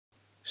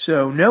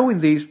So knowing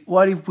this,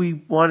 what if we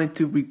wanted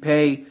to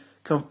repay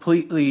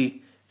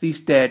completely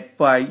this debt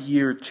by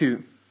year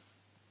 2?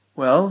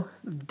 Well,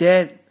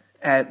 debt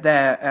at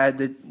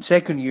the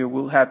second year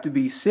will have to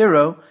be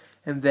 0,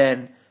 and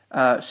then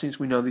since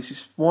we know this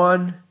is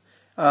 1,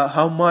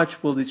 how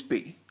much will this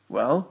be?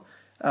 Well,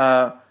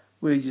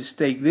 we just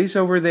take this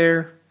over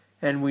there,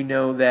 and we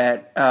know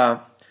that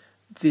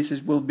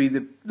will be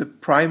the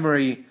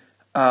primary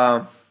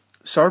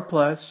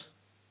surplus.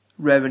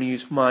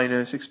 Revenues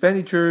minus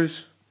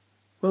expenditures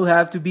will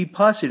have to be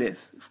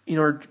positive in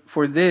order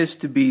for this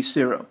to be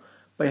 0.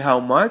 By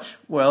how much?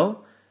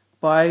 Well,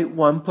 by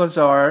 1 plus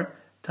r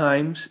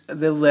times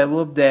the level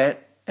of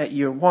debt at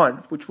year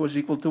 1, which was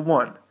equal to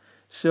 1.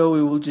 So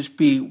it will just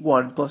be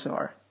 1 plus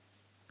r.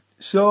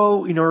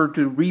 So in order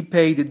to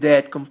repay the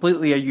debt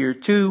completely at year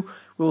 2,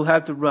 we will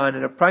have to run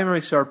at a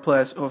primary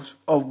surplus of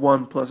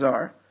 1 plus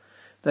r.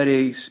 That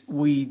is,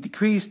 we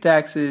decrease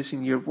taxes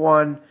in year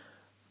 1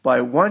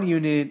 by 1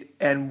 unit,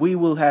 and we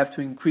will have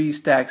to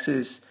increase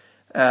taxes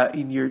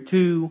in year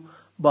 2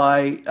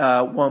 by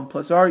 1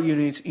 plus r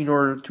units in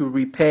order to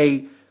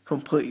repay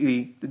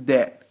completely the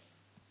debt.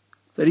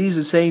 That is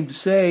the same to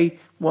say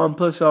 1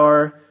 plus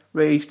r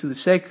raised to the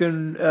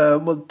second,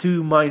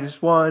 2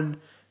 minus 1,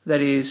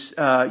 that is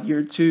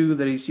year 2,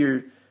 that is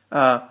your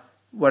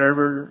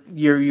whatever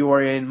year you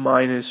are in,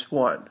 minus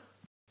 1.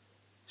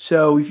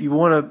 So if you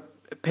want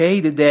to pay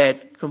the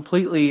debt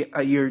completely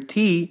at year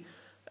t,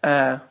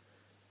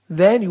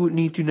 then you would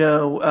need to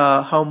know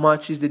how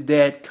much is the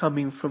debt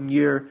coming from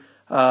year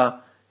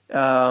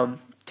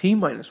t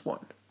minus 1,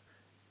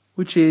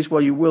 which is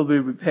what you will be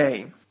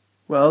repaying.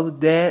 Well, the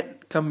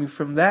debt coming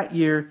from that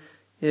year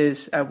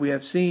is, as we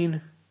have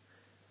seen,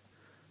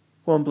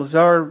 1 plus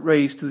r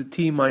raised to the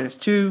t minus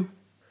 2.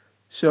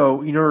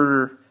 So in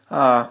order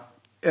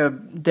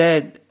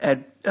debt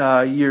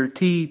at year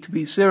t to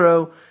be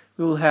 0,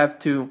 we will have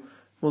to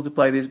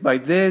multiply this by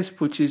this,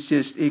 which is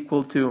just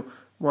equal to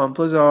 1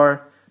 plus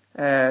r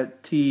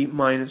at t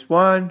minus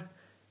 1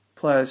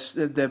 plus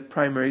the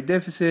primary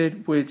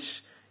deficit,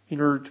 which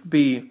in order to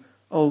be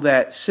all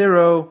that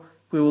 0,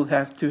 we will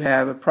have to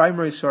have a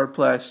primary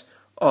surplus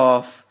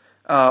of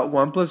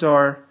 1 plus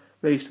r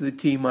raised to the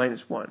t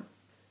minus 1.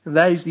 And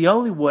that is the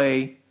only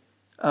way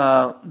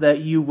that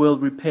you will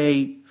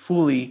repay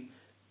fully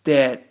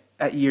debt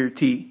at year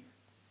t,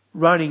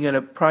 running at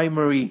a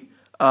primary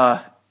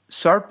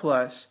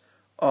surplus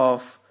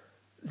of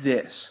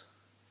this.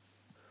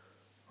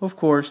 Of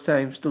course,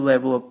 times the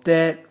level of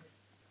debt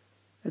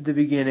at the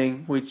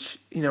beginning, which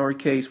in our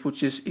case would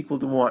just equal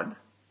to 1.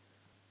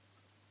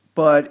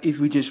 But if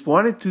we just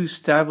wanted to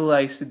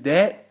stabilize the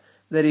debt,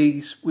 that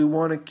is, we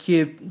want to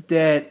keep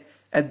debt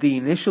at the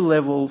initial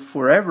level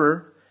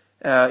forever,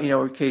 in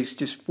our case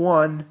just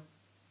 1,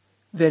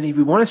 then if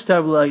we want to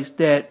stabilize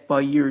debt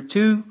by year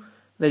 2,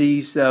 that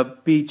is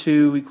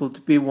B2 equal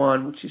to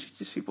B1, which is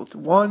just equal to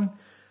 1,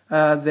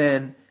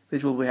 then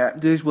this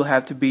will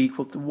have to be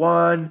equal to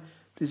 1,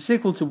 this is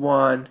equal to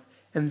 1,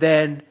 and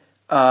then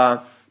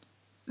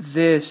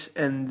this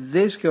and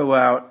this go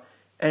out,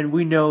 and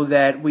we know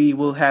that we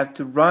will have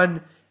to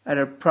run at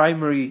a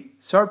primary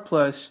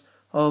surplus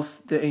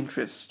of the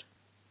interest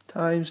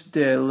times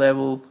the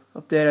level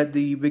of debt at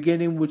the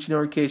beginning, which in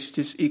our case is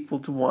just equal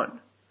to 1.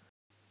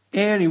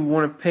 And if you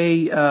want to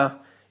pay,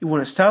 you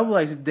want to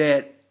stabilize the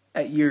debt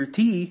at year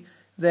t,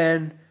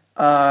 then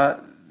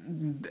the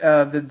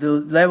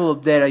level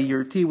of debt at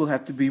year t will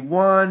have to be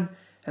 1,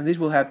 and this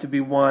will have to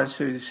be 1.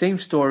 So it's the same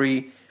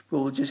story. We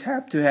will just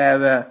have to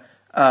have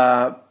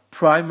a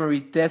primary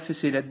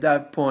deficit at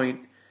that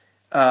point,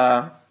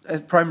 a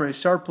primary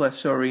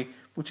surplus,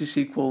 which is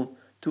equal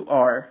to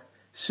r.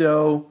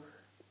 So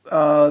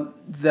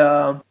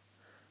the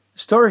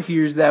story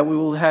here is that we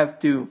will have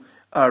to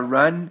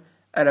run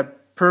at a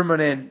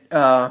permanent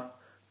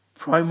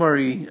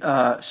primary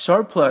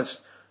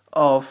surplus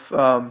of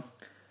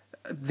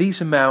this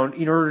amount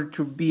in order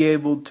to be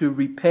able to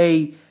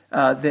repay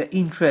the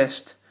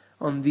interest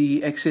on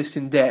the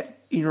existing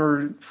debt, in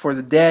order for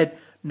the debt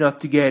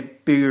not to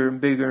get bigger and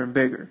bigger and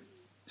bigger.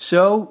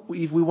 So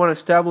if we want to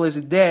stabilize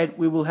the debt,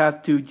 we will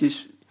have to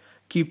just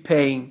keep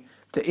paying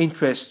the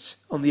interests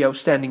on the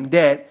outstanding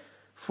debt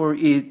for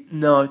it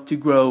not to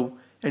grow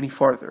any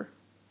farther.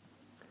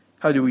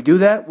 How do we do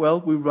that?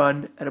 Well, we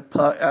run at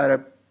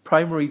a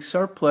primary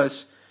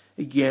surplus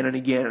again and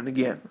again and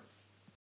again.